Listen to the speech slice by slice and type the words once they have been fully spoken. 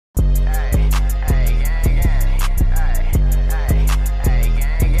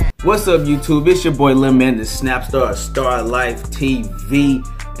What's up, YouTube? It's your boy Lil Man, the Snapstar of StarLifeTV,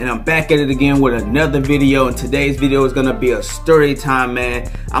 and I'm back at it again with another video. And today's video is gonna be a story time, man.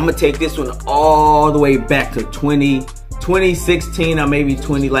 I'm gonna take this one all the way back to 2016 or maybe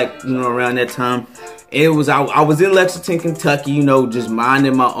 20, like, you know, around that time. I was in Lexington, Kentucky, you know, just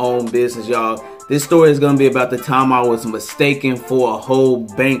minding my own business, y'all. This story is gonna be about the time I was mistaken for a whole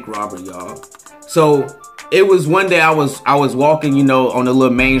bank robbery, y'all. So it was one day I was walking, you know, on a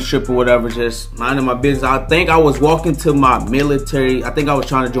little main strip or whatever, just minding my business. I think I was walking to my military. I think I was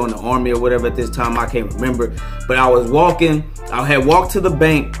trying to join the army or whatever at this time. I can't remember. But I was walking. I had walked to the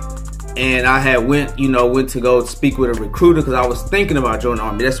bank, and I had went to go speak with a recruiter because I was thinking about joining the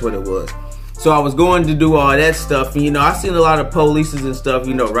army. That's what it was. So I was going to do all that stuff, and, you know, I seen a lot of polices and stuff,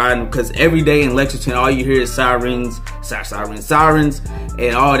 you know, riding, because every day in Lexington, all you hear is sirens,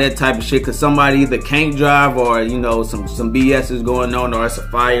 and all that type of shit, because somebody either can't drive, or, you know, some BS is going on, or it's a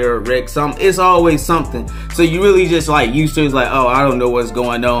fire, a wreck, it's always something. So you really just, like, used to, it's like, oh, I don't know what's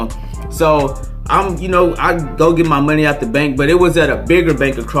going on. So you know, I go get my money out the bank, but it was at a bigger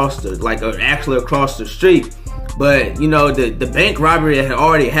bank actually across the street. But, you know, the bank robbery had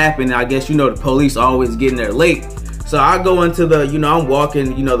already happened. I guess, you know, the police always getting there late. So I go into the, you know, I'm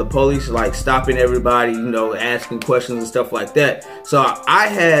walking, you know, the police like stopping everybody, you know, asking questions and stuff like that. So I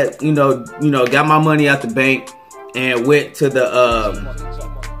had, you know, got my money out the bank and went to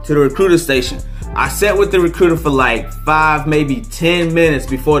the recruiter station. I sat with the recruiter for like 5, maybe 10 minutes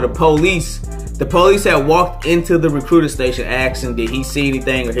before the police had walked into the recruiter station asking, did he see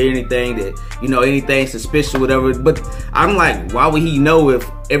anything or hear anything, that, you know, anything suspicious or whatever. But I'm like, why would he know if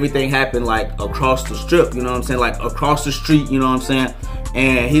everything happened like across the strip, you know what I'm saying, like across the street, you know what I'm saying?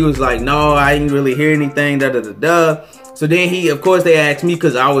 And he was like, no, I didn't really hear anything, da-da-da-da. So then of course they asked me,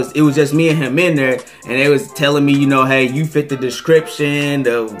 because it was just me and him in there, and they was telling me, you know, hey, you fit the description,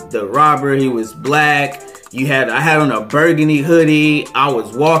 the robber, he was black. I had on a burgundy hoodie, I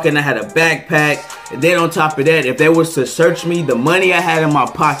was walking, I had a backpack, and then on top of that, if they was to search me, the money I had in my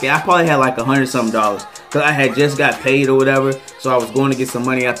pocket, I probably had like $100-something, because I had just got paid or whatever, so I was going to get some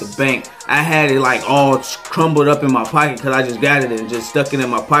money out the bank. I had it like all crumbled up in my pocket, because I just got it and just stuck it in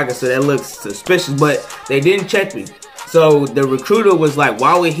my pocket, so that looked suspicious, but they didn't check me. So the recruiter was like,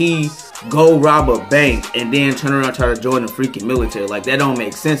 why would he go rob a bank and then turn around and try to join the freaking military? Like, that don't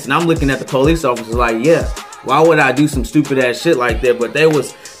make sense. And I'm looking at the police officers like, yeah, why would I do some stupid ass shit like that? But I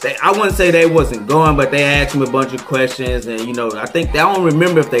wouldn't say they wasn't going, but they asked me a bunch of questions, and, you know, I don't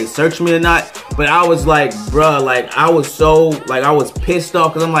remember if they searched me or not, but I was like, bruh, like, I was pissed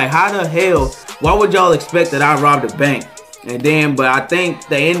off, because I'm like, how the hell, why would y'all expect that I robbed a bank? And then, but I think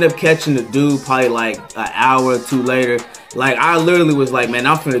they ended up catching the dude probably like an hour or two later. Like, I literally was like, man,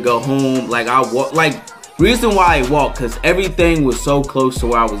 I'm finna go home. Like, reason why I walked, because everything was so close to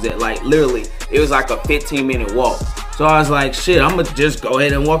where I was at. Like, literally, it was like a 15-minute walk. So I was like, shit, I'm gonna just go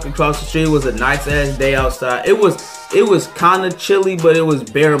ahead and walk across the street. It was a nice ass day outside. It was kind of chilly, but it was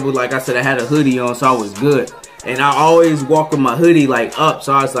bearable. Like I said, I had a hoodie on, so I was good. And I always walk with my hoodie like up,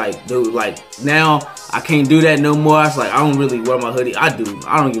 so I was like, dude, like, now I can't do that no more. I was like, I don't really wear my hoodie. I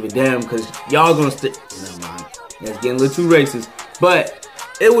don't give a damn, because y'all gonna never mind. That's getting a little too racist. But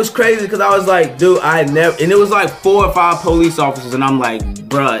it was crazy, because I was like, dude, and it was like 4 or 5 police officers, and I'm like,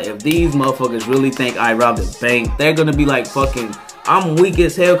 bruh, if these motherfuckers really think I robbed a bank, they're gonna be like, fucking, I'm weak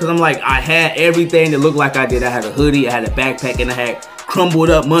as hell, because I'm like, I had everything that looked like I did. I had a hoodie, I had a backpack, and I had crumbled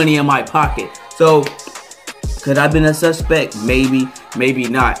up money in my pocket. So could I have been a suspect? Maybe, maybe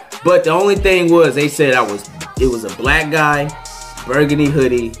not. But the only thing was, they said it was a black guy, burgundy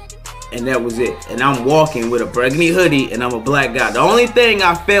hoodie, and that was it. And I'm walking with a burgundy hoodie, and I'm a black guy. The only thing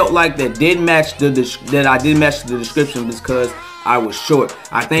I felt like that I didn't match the description was because I was short.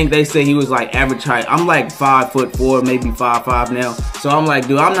 I think they said he was like average height. I'm like 5'4", maybe 5'5" now. So I'm like,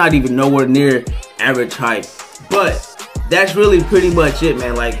 dude, I'm not even nowhere near average height. But that's really pretty much it,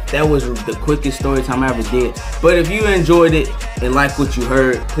 man. Like, that was the quickest story time I ever did. But if you enjoyed it and like what you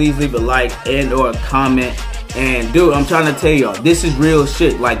heard, please leave a like and or a comment. And dude, I'm trying to tell y'all, this is real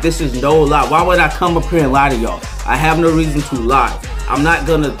shit. Like, this is no lie. Why would I come up here and lie to y'all? I have no reason to lie. I'm not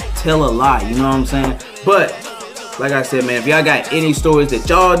gonna tell a lie, you know what I'm saying? But like I said, man, if y'all got any stories that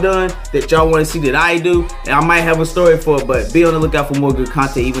y'all done, that y'all want to see that I do, and I might have a story for it, but be on the lookout for more good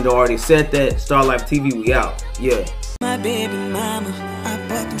content, even though I already said that. StarLifeTV, we out. Yeah. My baby mama, I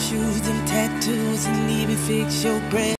bought them shoes, them tattoos, and even fix your bread.